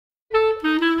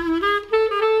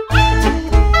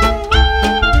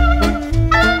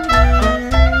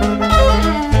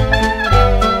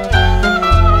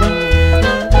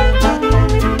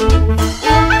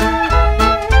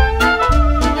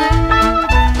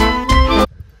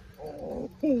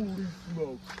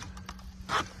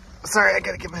Sorry, I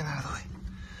gotta get mine out of the way.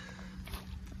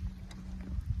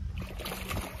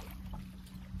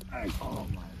 Oh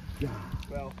my God.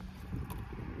 Well,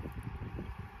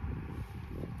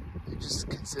 they're just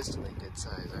consistently good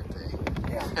size, aren't they?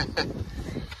 Yeah.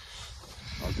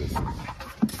 I'll just...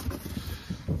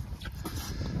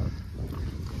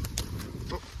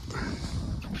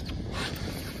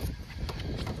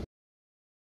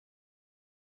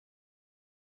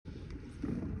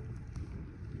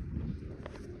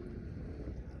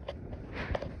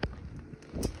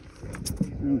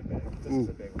 This is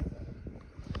a big one.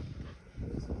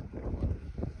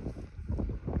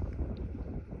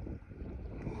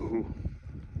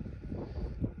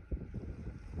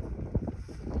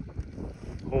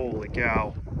 Holy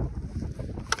cow.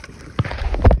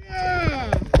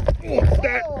 Yeah! Oh,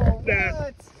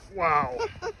 that, wow.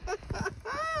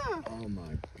 Oh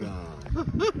my God.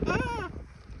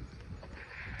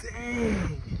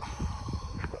 Dang.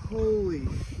 Holy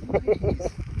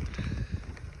jeez.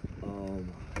 Oh my.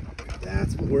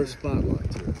 That's what we're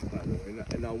spotlight here, by the way.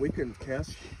 Now we can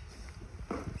cast.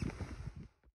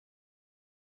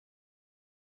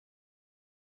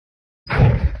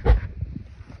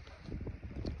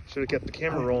 Should have kept the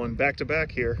camera rolling back to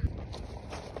back here.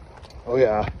 Oh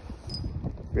yeah.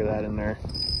 Look at that in there.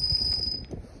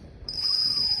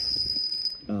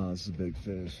 Oh, this is a big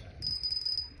fish.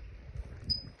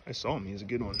 I saw him, he's a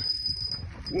good one.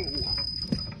 Whoa.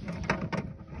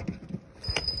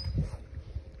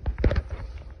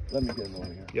 Let me get him over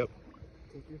here. Yep.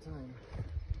 Take your time.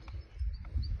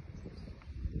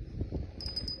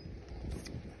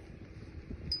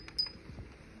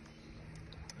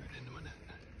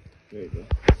 There you go.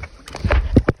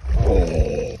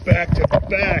 Oh, back to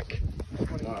back.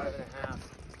 25 and a half.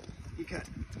 You got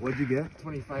What'd you get?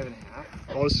 25 and a half.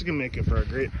 Oh, this is gonna make it for a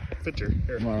great picture.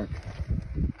 Here. Mark.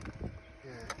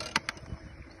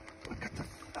 Look at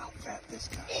how fat this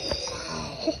guy is.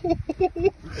 You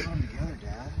got them together,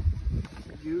 Dad.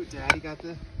 You, Daddy, got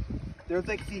the... They're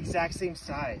like the exact same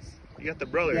size. You got the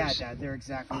brothers. Yeah, Dad, they're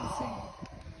exactly the same.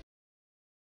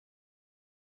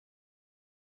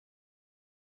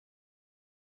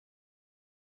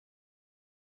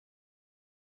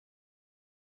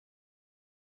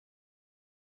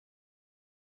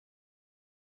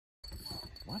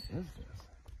 What is this?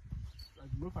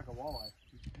 It looked like a walleye.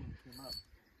 It came up.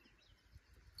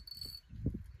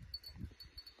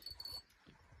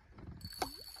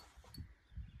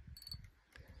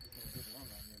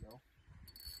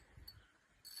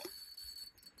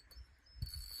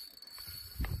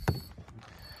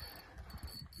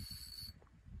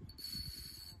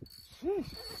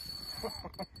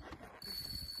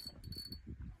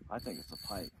 I think it's a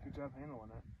pike. Good job handling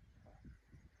it.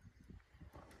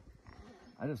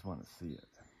 I just want to see it.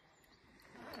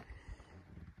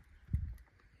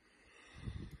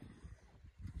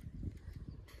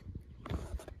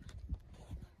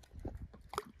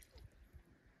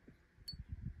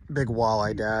 Big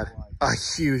walleye, Dad. A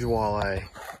huge walleye.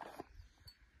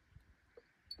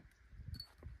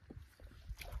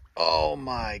 Oh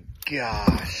my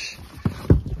gosh.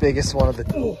 Biggest one of the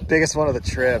trip. Biggest one of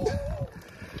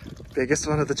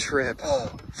the trip.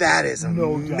 That is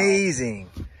amazing.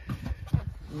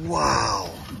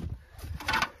 Wow.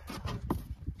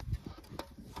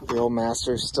 The old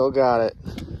master still got it.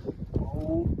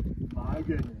 Oh my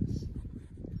goodness.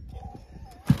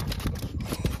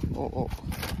 Oh.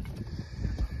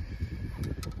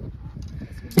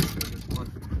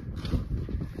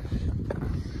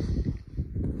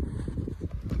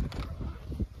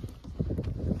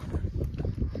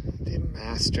 The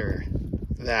master.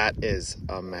 That is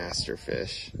a master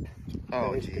fish.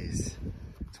 Oh geez.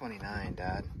 29,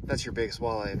 Dad. That's your biggest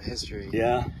walleye in history.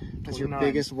 Yeah. That's your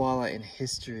biggest walleye in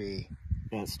history.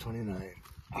 That's 29.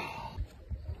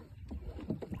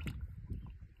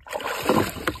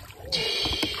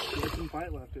 She had some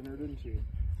bite left in her, didn't she?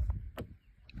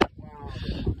 Wow.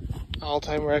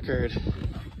 All-time record.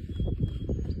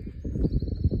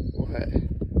 What?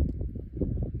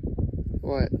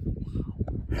 What?